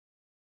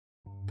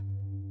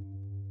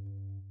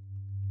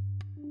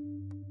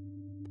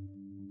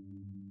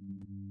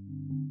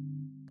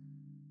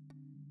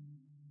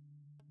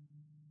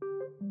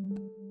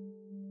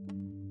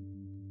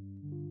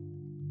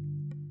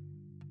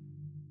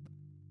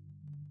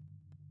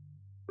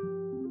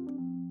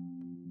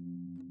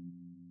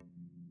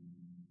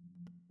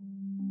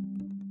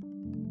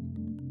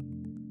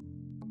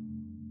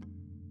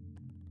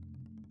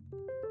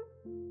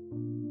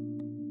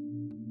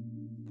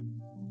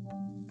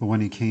But when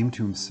he came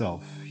to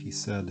himself, he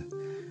said,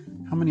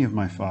 "How many of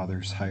my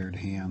father's hired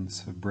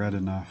hands have bread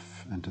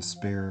enough and to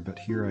spare, but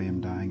here I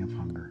am dying of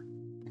hunger?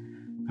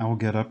 I will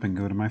get up and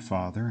go to my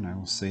father, and I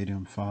will say to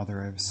him,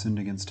 'Father, I have sinned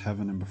against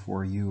heaven and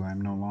before you. I am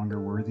no longer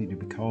worthy to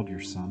be called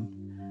your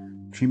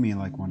son. Treat me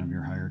like one of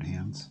your hired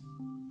hands.'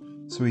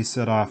 So he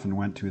set off and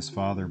went to his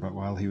father, but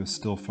while he was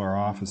still far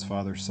off, his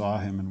father saw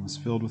him and was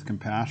filled with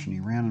compassion. He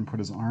ran and put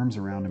his arms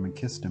around him and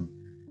kissed him.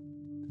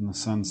 Then the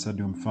son said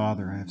to him,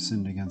 'Father, I have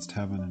sinned against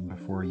heaven and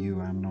before you.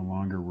 I am no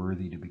longer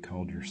worthy to be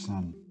called your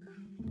son.'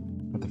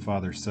 But the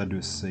father said to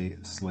his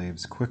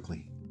slaves,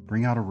 'Quickly,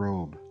 bring out a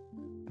robe,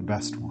 the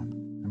best one,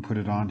 and put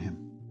it on him.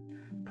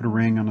 Put a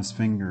ring on his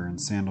finger and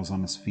sandals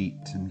on his feet,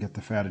 and get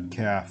the fatted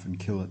calf and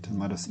kill it, and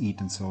let us eat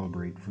and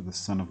celebrate, for this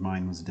son of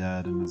mine was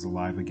dead and is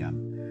alive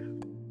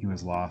again. He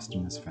was lost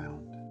and is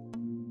found.'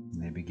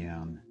 And they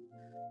began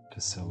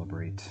to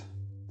celebrate."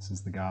 This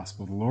is the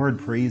gospel of the Lord.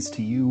 Praise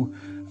to you,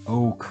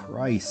 O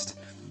Christ.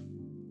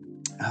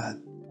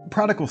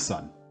 Prodigal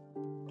son,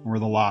 or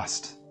the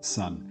lost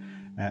son,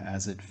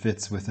 as it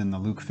fits within the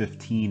Luke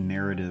 15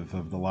 narrative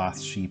of the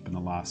lost sheep and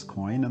the lost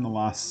coin and the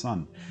lost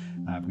son.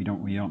 We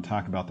don't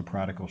talk about the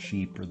prodigal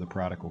sheep or the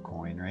prodigal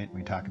coin, right?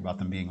 We talk about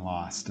them being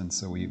lost, and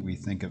so we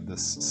think of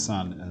this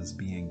son as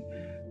being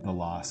the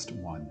lost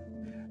one.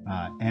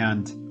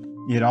 And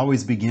it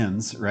always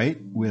begins, right,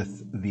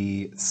 with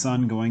the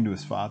son going to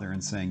his father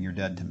and saying, "You're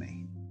dead to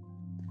me.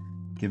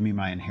 Give me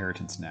my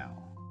inheritance now.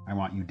 I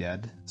want you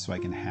dead so I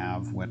can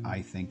have what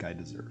I think I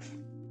deserve."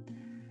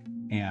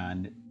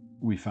 And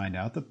we find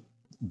out that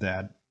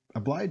Dad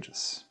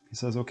obliges. He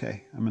says,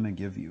 "Okay, I'm going to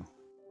give you.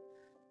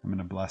 I'm going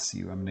to bless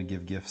you. I'm going to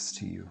give gifts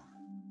to you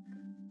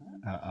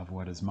of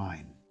what is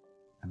mine.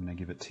 I'm going to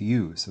give it to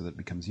you so that it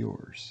becomes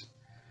yours."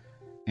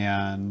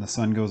 And the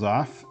son goes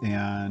off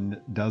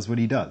and does what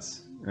he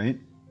does, right?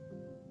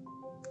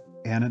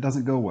 And it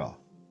doesn't go well.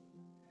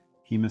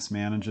 He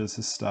mismanages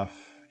his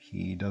stuff.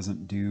 He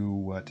doesn't do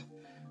what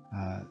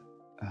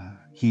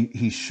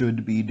he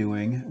should be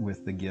doing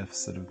with the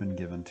gifts that have been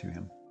given to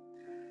him.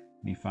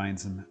 And he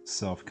finds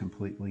himself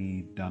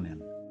completely done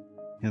in.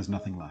 He has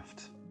nothing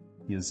left.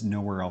 He has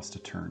nowhere else to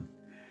turn.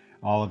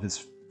 All of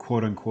his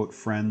quote-unquote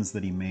friends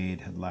that he made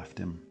had left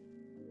him.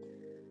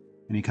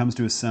 And he comes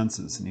to his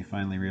senses and he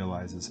finally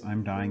realizes,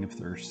 "I'm dying of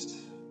thirst.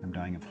 I'm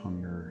dying of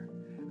hunger.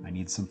 I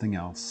need something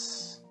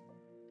else."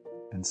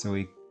 And so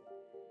he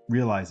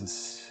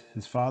realizes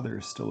his father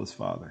is still his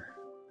father.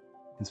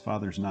 His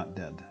father's not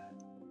dead.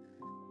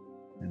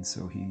 And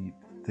so he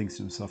thinks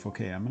to himself,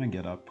 "Okay, I'm going to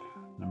get up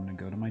and I'm going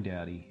to go to my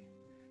daddy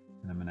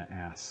and I'm going to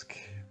ask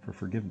for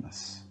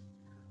forgiveness.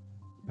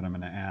 But I'm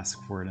going to ask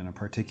for it in a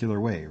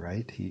particular way,"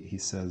 right? He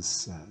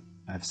says,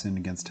 "I've sinned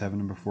against heaven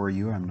and before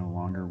you. I'm no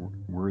longer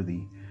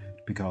worthy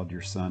to be called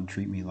your son.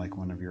 Treat me like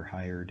one of your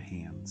hired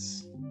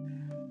hands."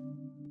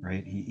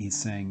 Right? He's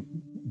saying,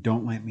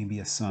 "Don't let me be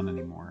a son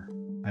anymore.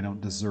 I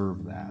don't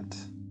deserve that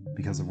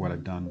because of what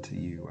I've done to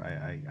you.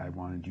 I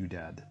wanted you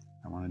dead.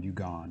 I wanted you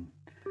gone.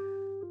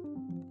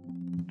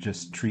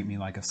 Just treat me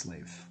like a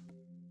slave."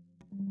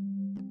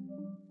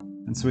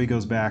 And so he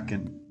goes back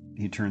and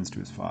he turns to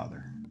his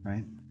father,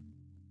 right?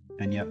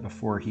 And yet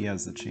before he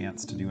has the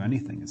chance to do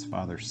anything, his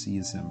father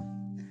sees him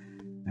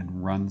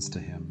and runs to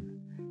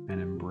him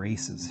and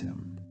embraces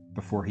him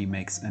before he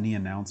makes any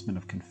announcement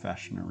of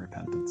confession or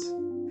repentance.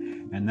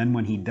 And then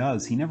when he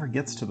does, he never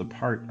gets to the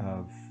part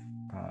of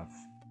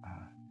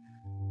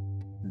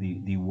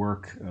the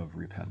work of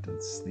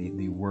repentance,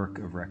 the work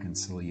of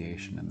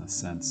reconciliation, in the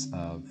sense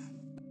of,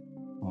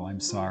 "Well, I'm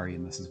sorry,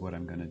 and this is what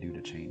I'm going to do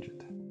to change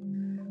it."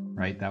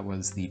 Right? That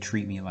was the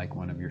 "treat me like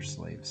one of your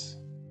slaves."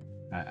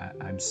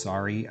 I'm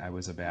sorry, I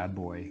was a bad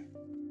boy.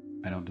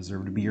 I don't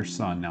deserve to be your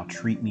son. Now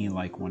treat me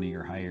like one of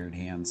your hired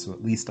hands so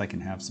at least I can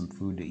have some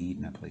food to eat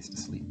and a place to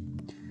sleep.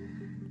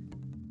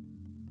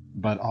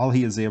 But all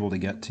he is able to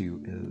get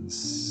to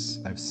is,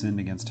 "I've sinned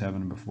against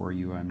heaven and before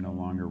you. I'm no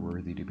longer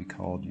worthy to be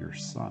called your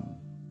son."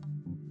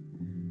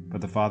 But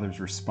the father's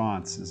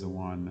response is a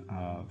one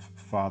of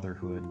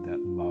fatherhood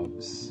that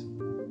loves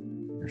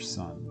your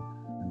son.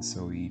 And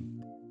so he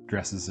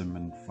dresses him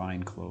in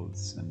fine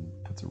clothes and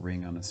puts a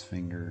ring on his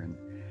finger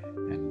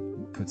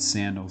and puts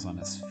sandals on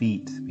his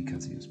feet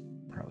because he was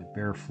probably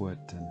barefoot,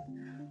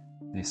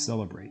 and they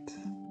celebrate,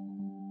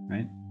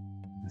 right?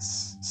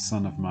 "This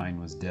son of mine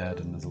was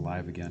dead and is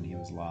alive again. He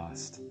was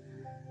lost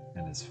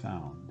and is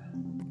found."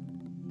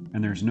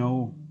 And there's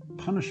no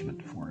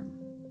punishment for him,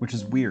 which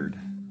is weird.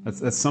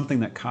 That's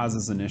something that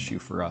causes an issue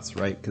for us,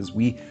 right? Because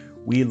we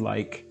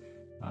like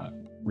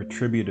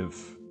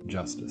retributive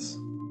justice,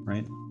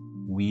 right?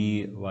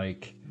 We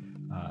like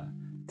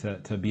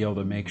to be able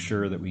to make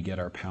sure that we get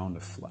our pound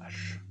of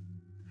flesh.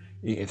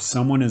 If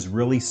someone is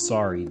really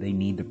sorry, they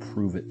need to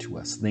prove it to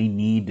us. They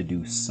need to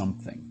do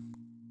something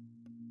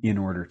in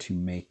order to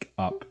make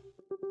up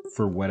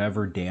for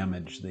whatever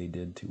damage they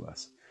did to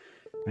us.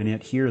 And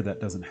yet here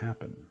that doesn't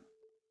happen.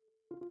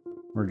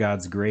 Where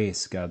God's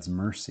grace, God's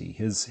mercy,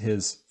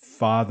 his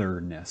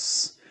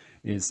fatherness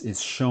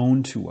is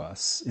shown to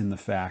us in the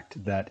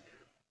fact that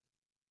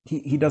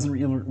he doesn't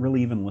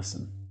really even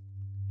listen.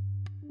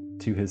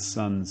 to his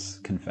son's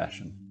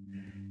confession.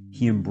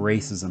 He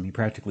embraces him. He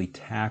practically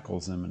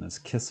tackles him and is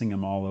kissing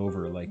him all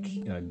over like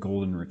a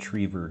golden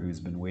retriever who's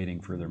been waiting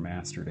for their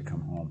master to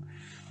come home.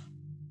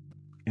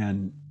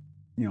 And,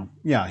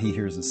 he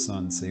hears his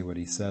son say what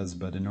he says,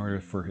 but in order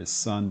for his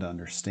son to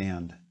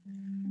understand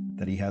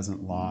that he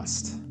hasn't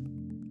lost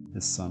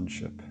his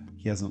sonship,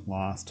 he hasn't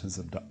lost his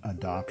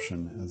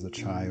adoption as a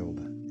child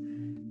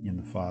in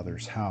the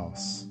Father's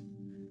house,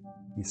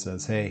 he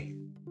says, hey,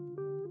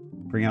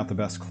 bring out the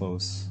best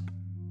clothes,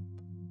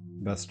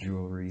 the best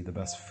jewelry, the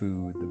best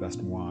food, the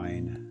best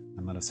wine,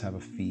 and let us have a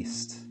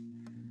feast,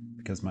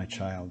 because my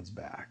child is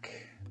back.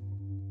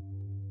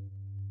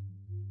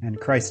 And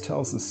Christ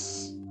tells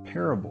this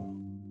parable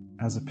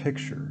as a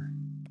picture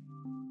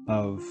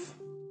of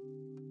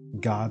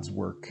God's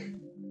work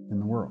in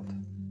the world.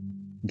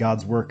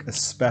 God's work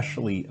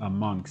especially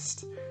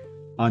amongst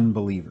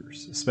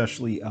unbelievers,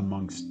 especially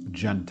amongst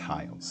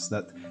Gentiles.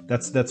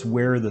 That's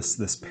where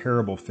this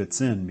parable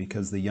fits in,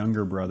 because the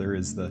younger brother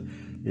is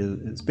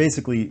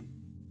basically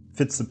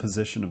fits the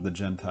position of the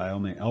Gentile,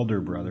 and the elder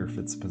brother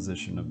fits the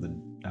position of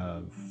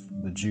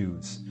the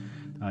Jews.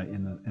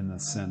 In the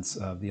sense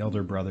of the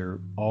elder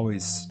brother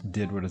always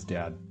did what his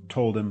dad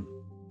told him,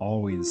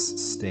 always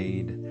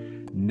stayed,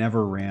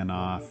 never ran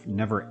off,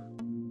 never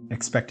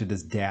expected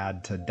his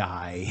dad to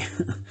die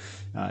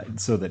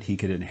so that he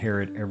could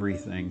inherit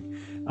everything,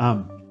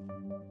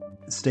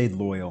 stayed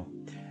loyal.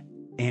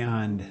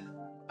 And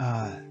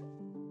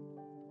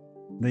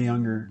the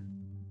younger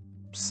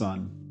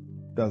son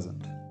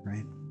doesn't,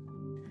 right?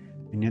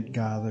 And yet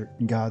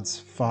God's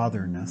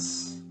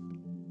fatherness,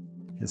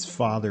 his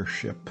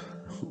fathership,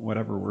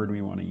 whatever word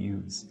we want to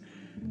use,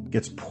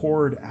 gets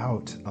poured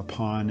out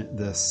upon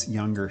this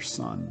younger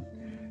son,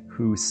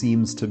 who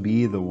seems to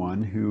be the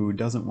one who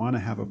doesn't want to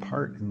have a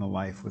part in the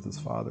life with his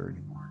father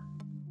anymore.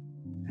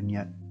 And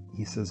yet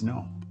he says,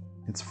 no,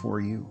 it's for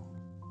you.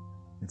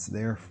 It's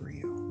there for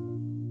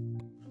you.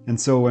 And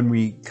so when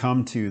we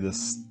come to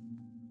this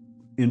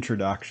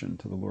introduction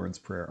to the Lord's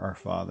Prayer, Our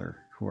Father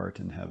who art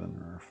in heaven,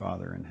 or Our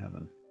Father in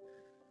heaven,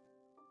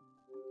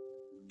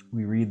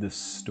 we read this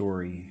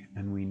story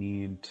and we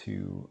need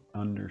to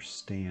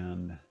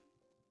understand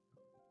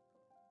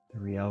the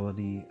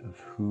reality of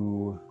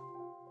who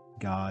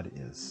God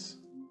is,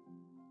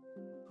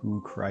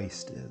 who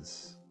Christ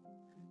is,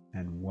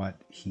 and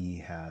what he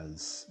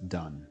has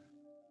done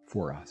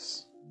for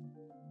us.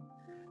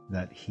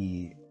 That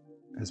he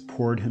has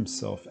poured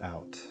himself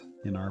out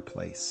in our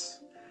place,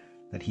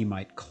 that he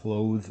might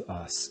clothe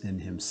us in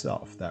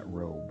himself, that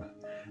robe,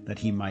 that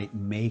he might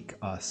make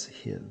us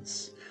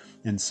his.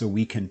 And so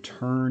we can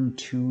turn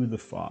to the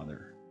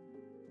Father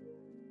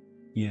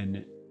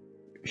in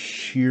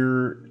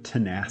sheer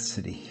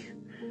tenacity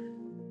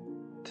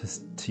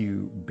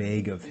to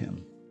beg of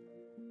him,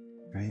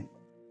 right?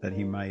 That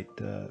he might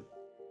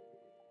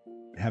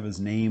have his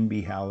name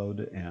be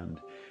hallowed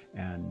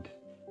and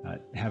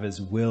have his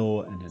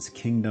will and his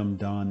kingdom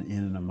done in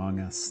and among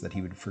us, that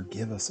he would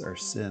forgive us our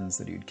sins,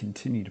 that he would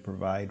continue to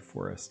provide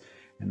for us,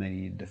 and that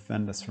he'd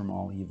defend us from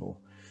all evil.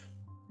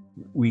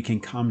 We can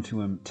come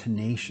to him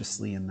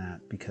tenaciously in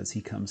that because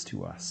he comes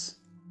to us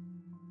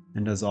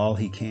and does all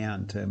he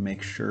can to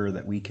make sure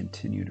that we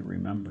continue to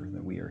remember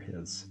that we are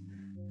his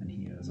and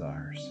he is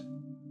ours.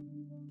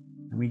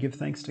 And we give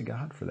thanks to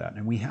God for that.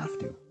 And we have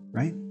to,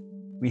 right?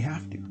 We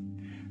have to.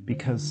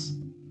 Because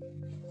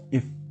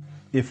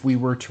if we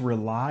were to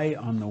rely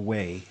on the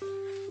way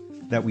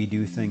that we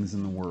do things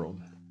in the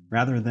world,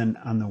 rather than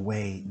on the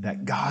way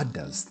that God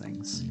does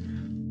things,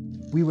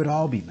 we would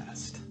all be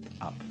messed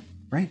up,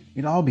 right?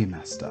 We'd all be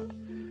messed up.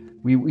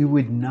 We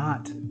would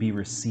not be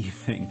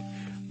receiving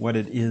what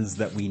it is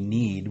that we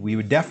need. We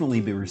would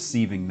definitely be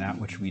receiving that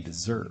which we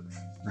deserve,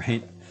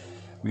 right?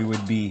 We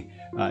would be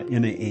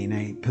in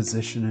a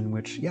position in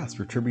which, yes,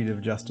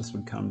 retributive justice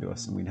would come to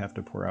us and we'd have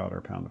to pour out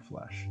our pound of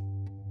flesh.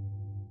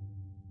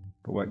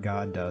 But what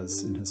God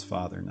does in his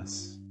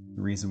fatherness,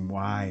 the reason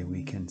why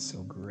we can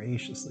so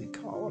graciously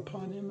call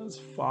upon him as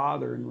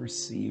Father and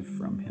receive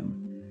from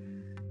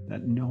him,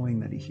 that knowing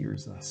that he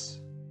hears us,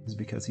 is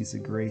because he's a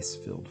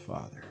grace-filled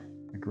Father,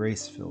 a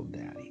grace-filled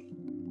Daddy,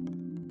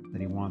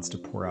 that he wants to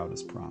pour out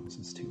his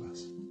promises to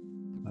us.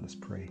 Let us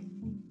pray.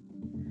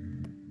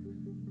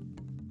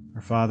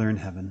 Our Father in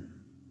heaven,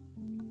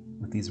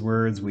 with these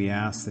words we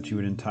ask that you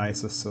would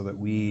entice us so that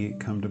we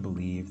come to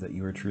believe that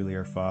you are truly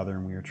our Father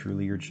and we are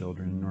truly your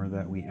children, nor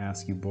that we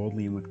ask you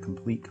boldly and with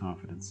complete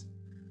confidence,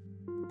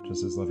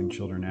 just as loving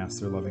children ask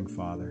their loving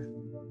Father,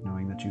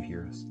 knowing that you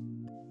hear us.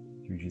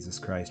 Through Jesus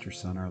Christ, your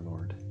Son, our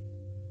Lord.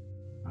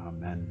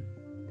 Amen.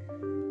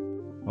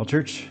 Well,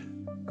 church,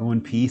 go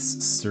in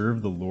peace,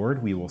 serve the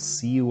Lord. We will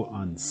see you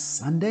on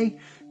Sunday.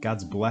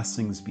 God's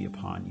blessings be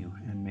upon you,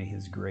 and may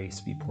his grace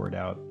be poured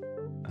out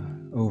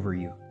over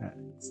you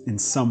in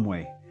some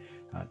way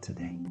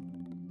today.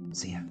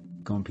 See ya.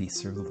 Go in peace,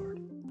 serve the Lord.